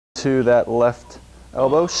to that left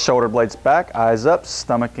elbow. Shoulder blades back, eyes up,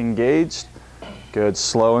 stomach engaged. Good.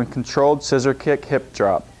 Slow and controlled. Scissor kick, hip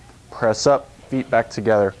drop. Press up, feet back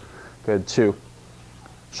together. Good. 2.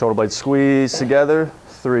 Shoulder blades squeeze together.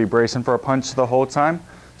 3. Bracing for a punch the whole time.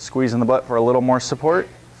 Squeezing the butt for a little more support.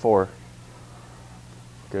 4.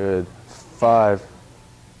 Good. 5.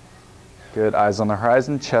 Good. Eyes on the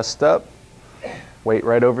horizon, chest up. Weight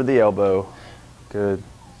right over the elbow. Good.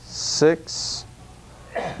 6.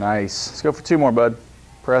 Nice. Let's go for 2 more, bud.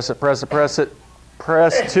 Press it, press it, press it.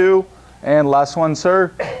 Press 2. And last one,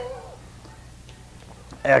 sir.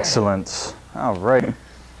 Excellent. All right.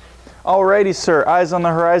 Alrighty, sir. Eyes on the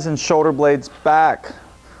horizon, shoulder blades back.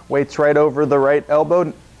 Weights right over the right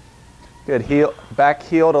elbow. Good. Heel, back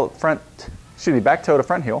heel to front, excuse me, back toe to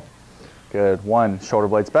front heel. Good. 1, shoulder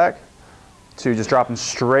blades back. 2, just dropping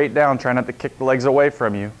straight down. Try not to kick the legs away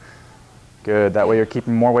from you. Good. That way you're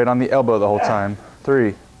keeping more weight on the elbow the whole time.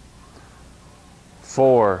 3,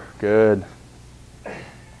 4. Good.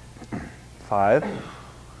 5,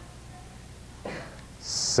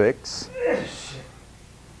 6,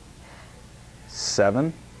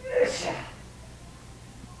 7,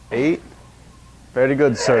 8. Very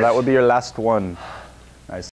good, sir. That would be your last one.